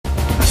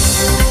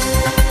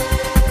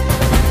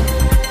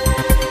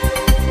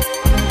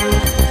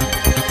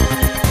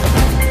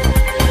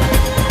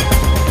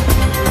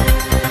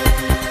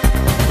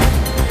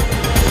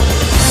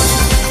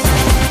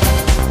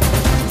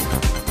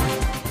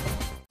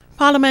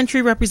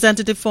Parliamentary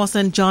Representative for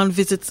St. John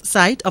visits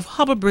site of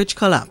Hubble Bridge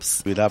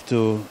collapse. We'd have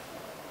to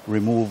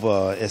remove,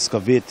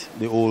 excavate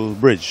the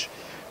old bridge,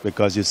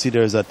 because you see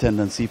there's a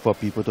tendency for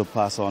people to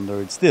pass under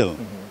it still.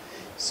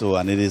 So,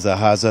 and it is a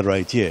hazard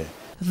right here.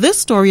 This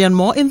story and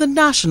more in the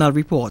National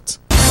Report.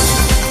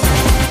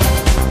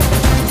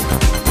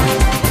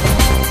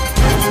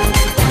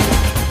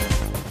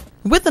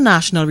 With the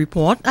National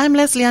Report, I'm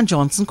Leslie Ann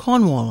Johnson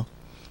Cornwall.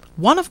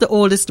 One of the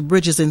oldest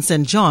bridges in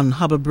St. John,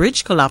 Hubble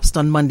Bridge, collapsed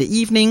on Monday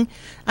evening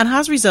and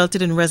has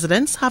resulted in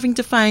residents having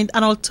to find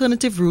an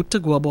alternative route to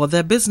go about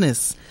their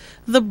business.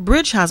 The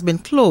bridge has been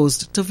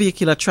closed to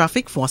vehicular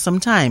traffic for some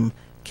time.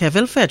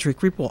 Kevin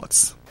Frederick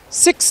reports.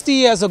 60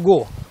 years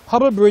ago,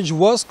 Hubble Bridge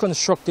was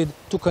constructed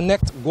to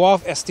connect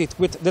Guave Estate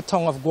with the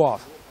town of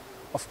Guave.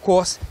 Of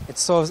course, it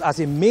serves as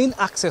a main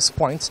access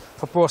point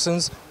for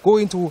persons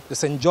going to the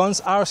St.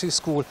 John's RC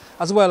School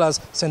as well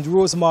as St.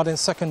 Rose Martin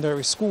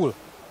Secondary School.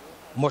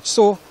 Much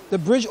so, the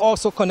bridge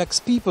also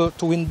connects people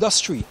to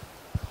industry.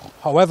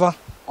 However,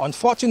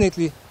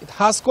 unfortunately, it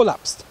has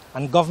collapsed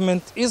and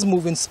government is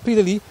moving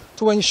speedily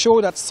to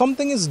ensure that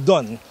something is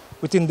done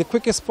within the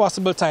quickest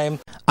possible time.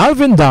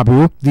 Alvin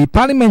Dabro, the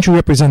parliamentary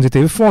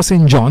representative for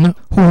St. John,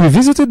 who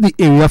revisited the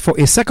area for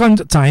a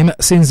second time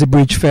since the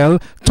bridge fell,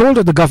 told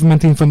the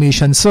Government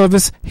Information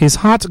Service his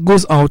heart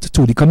goes out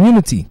to the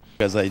community.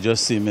 As I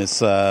just see Miss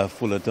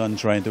Fullerton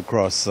trying to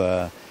cross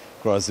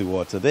the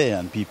water there,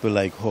 and people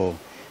like her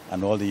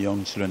and all the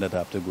young children that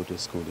have to go to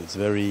school. It's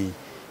very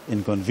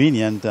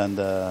inconvenient, and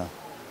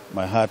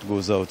my heart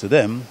goes out to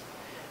them.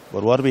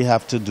 But what we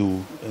have to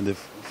do,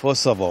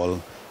 first of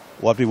all,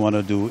 what we want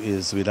to do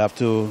is we'd have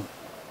to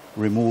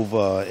remove,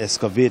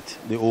 excavate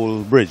the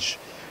old bridge,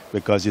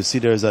 because you see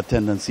there's a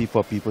tendency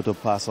for people to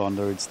pass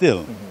under it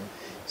still.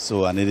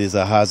 So, and it is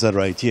a hazard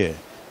right here.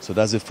 So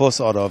that's the first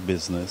order of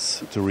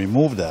business, to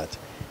remove that.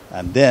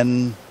 And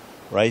then,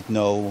 right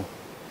now,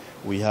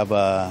 we have,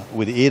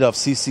 with the aid of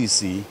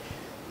CCC,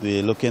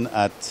 we're looking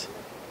at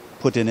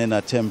putting in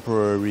a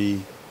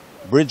temporary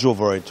bridge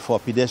over it for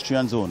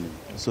pedestrians only,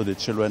 so the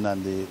children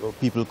and the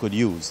people could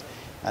use.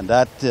 And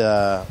that,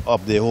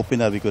 they're hoping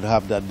that we could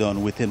have that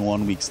done within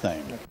 1 week's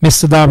time.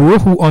 Mr.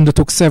 Dabro, who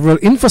undertook several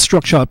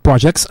infrastructural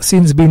projects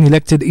since being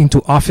elected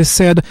into office,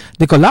 said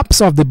the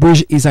collapse of the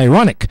bridge is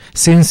ironic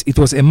since it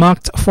was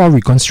earmarked for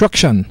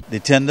reconstruction. The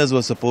tenders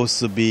were supposed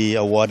to be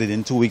awarded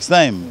in 2 weeks'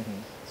 time,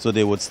 so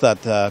they would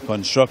start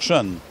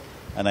construction.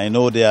 And I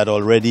know they had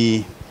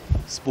already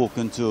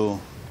spoken to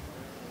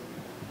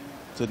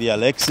the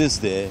Alexis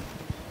there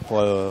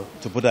to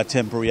put a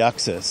temporary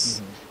access,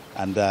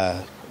 and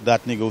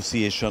that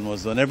negotiation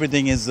was done.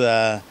 Everything is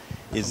there.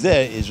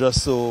 It's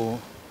just so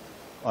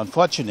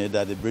unfortunate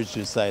that the bridge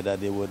decided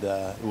that it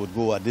would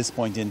go at this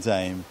point in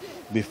time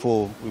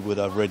before we would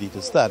have ready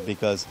to start,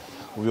 because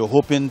we were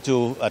hoping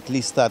to at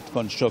least start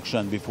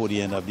construction before the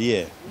end of the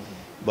year.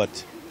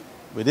 But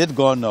with it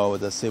gone now,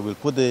 they say we'll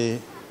put the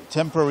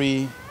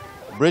temporary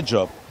bridge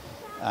up,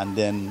 and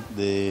then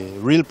the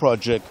real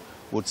project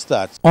would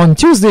start. On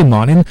Tuesday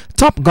morning,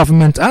 top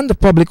government and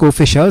public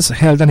officials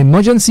held an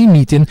emergency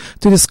meeting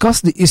to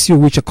discuss the issue,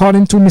 which,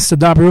 according to Mr.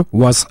 Dabro,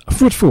 was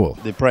fruitful.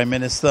 The Prime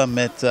Minister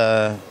met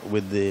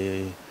with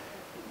the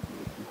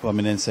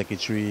Permanent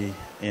Secretary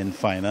in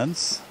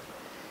Finance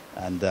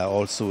and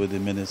also with the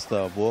Minister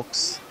of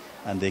Works,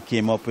 and they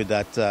came up with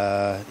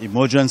that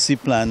emergency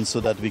plan so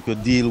that we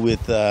could deal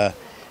with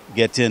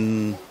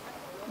getting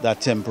that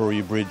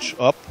temporary bridge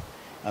up.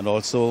 And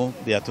also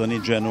the Attorney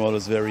General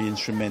was very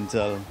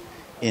instrumental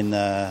in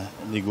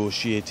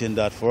negotiating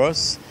that for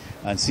us.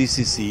 And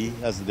CCC,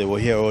 as they were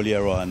here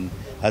earlier on,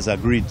 has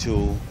agreed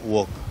to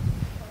work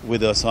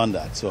with us on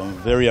that. So I'm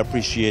very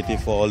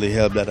appreciative for all the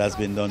help that has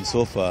been done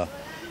so far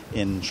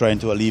in trying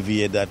to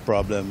alleviate that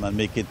problem and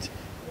make it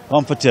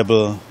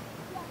comfortable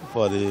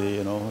for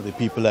the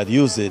people that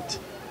use it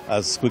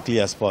as quickly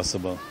as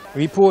possible.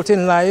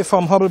 Reporting live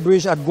from Hubble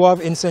Bridge at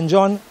Guave in St.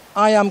 John,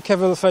 I am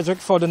Kevin Frederick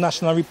for the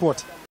National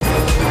Report.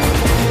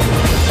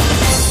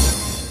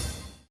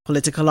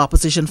 Political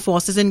opposition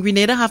forces in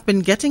Grenada have been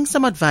getting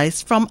some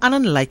advice from an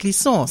unlikely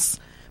source.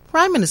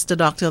 Prime Minister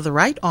Dr. the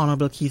Right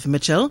Honourable Keith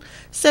Mitchell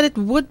said it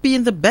would be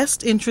in the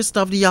best interest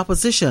of the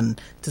opposition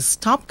to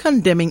stop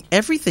condemning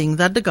everything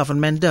that the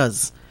government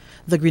does.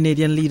 The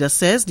Grenadian leader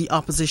says the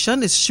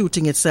opposition is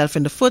shooting itself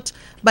in the foot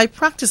by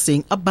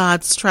practicing a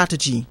bad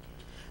strategy.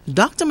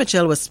 Dr.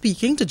 Mitchell was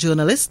speaking to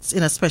journalists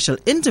in a special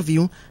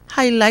interview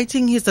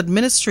highlighting his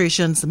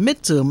administration's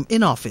midterm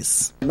in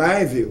office. In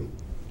my view,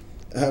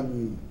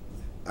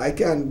 I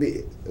can't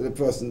be the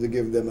person to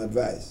give them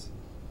advice.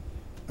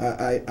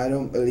 I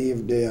don't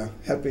believe they are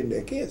helping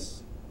their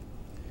case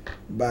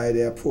by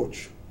their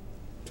approach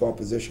to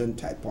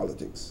opposition-type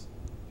politics.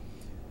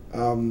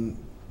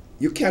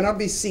 You cannot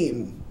be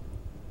seen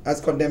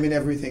as condemning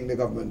everything the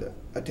government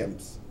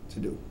attempts to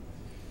do.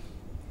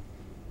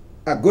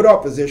 A good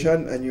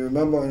opposition, and you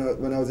remember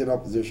when I was in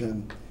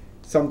opposition,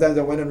 sometimes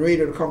I went on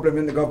radio to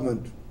compliment the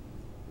government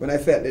when I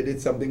felt they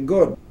did something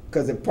good.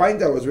 Because the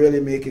point I was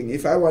really making,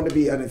 if I want to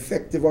be an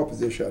effective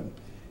opposition,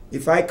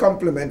 if I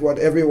compliment what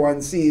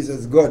everyone sees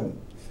as good,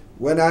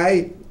 When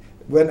I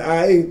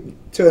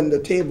turn the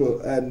table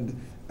and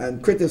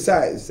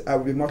criticize, I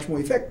will be much more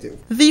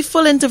effective. The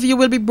full interview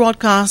will be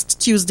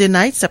broadcast Tuesday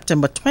night,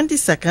 September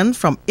 22nd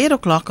from 8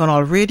 o'clock on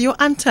all radio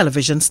and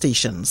television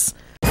stations.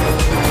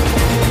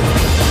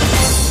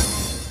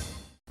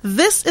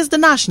 This is the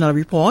National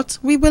Report.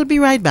 We will be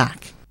right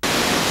back.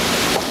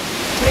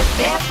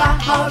 Prepare for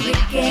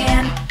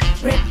hurricane.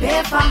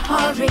 Prepare for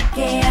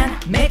hurricane.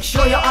 Make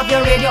sure you have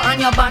your radio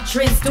and your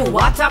batteries too.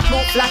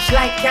 Waterproof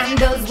flashlight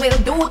candles will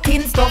do.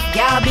 Tin stuff,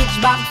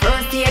 garbage bag,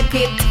 first aid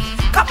kit.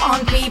 Come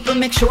on people,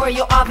 make sure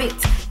you have it.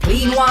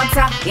 Clean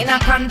water in a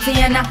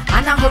container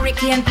and a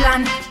hurricane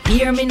plan.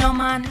 Hear me no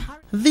man.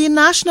 The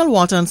National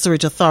Water and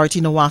Sewerage Authority,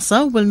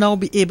 NWASA, will now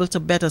be able to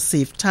better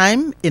save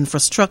time,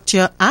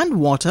 infrastructure and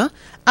water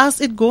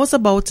as it goes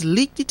about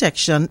leak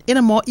detection in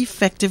a more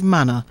effective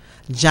manner.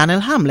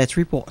 Janelle Hamlet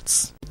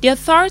reports. The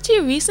authority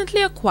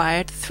recently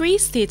acquired 3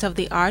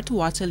 state-of-the-art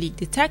water leak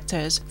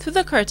detectors through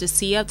the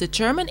courtesy of the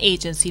German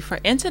Agency for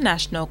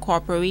International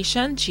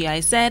Cooperation,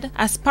 GIZ,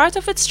 as part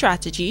of its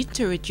strategy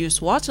to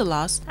reduce water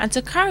loss and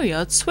to carry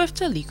out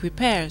swifter leak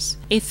repairs.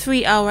 A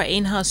 3-hour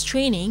in-house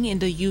training in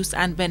the use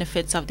and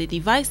benefits of the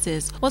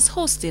devices was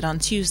hosted on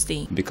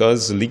Tuesday.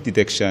 Because leak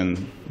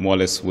detection more or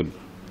less would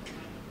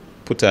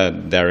put a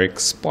direct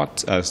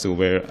spot as to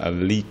where a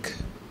leak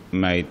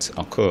might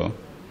occur,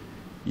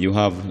 you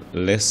have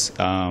less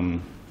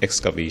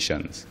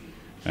excavations,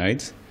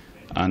 right?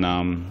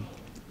 And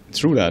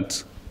through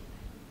that,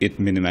 it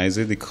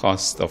minimizes the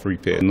cost of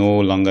repair. No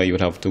longer you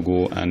would have to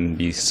go and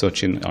be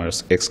searching or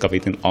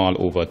excavating all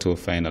over to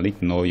find a leak.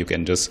 No, you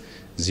can just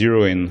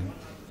zero in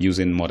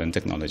using modern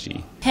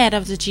technology. Head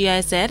of the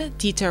GIZ,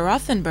 Dieter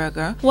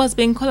Rothenberger, who has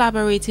been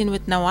collaborating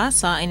with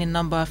NWASA in a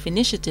number of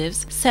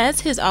initiatives, says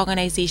his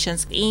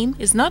organization's aim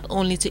is not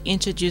only to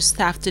introduce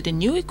staff to the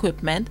new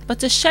equipment, but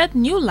to shed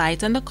new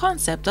light on the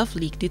concept of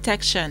leak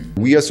detection.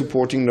 We are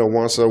supporting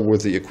NWASA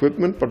with the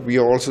equipment, but we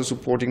are also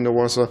supporting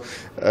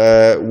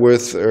NWASA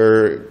with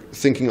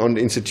thinking on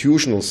the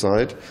institutional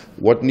side,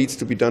 what needs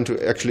to be done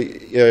to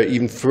actually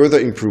even further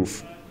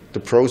improve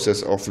the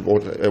process of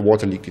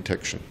water leak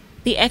detection.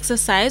 The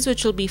exercise,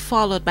 which will be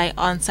followed by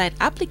on-site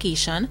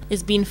application,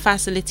 is being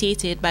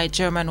facilitated by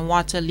German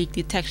water leak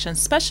detection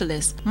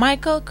specialist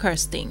Michael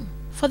Kirsting.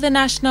 For the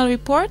National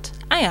Report,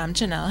 I am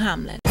Janelle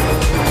Hamlet.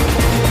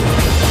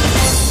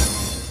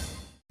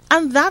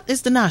 And that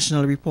is the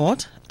National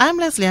Report. I'm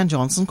Leslie Ann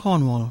Johnson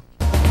Cornwall.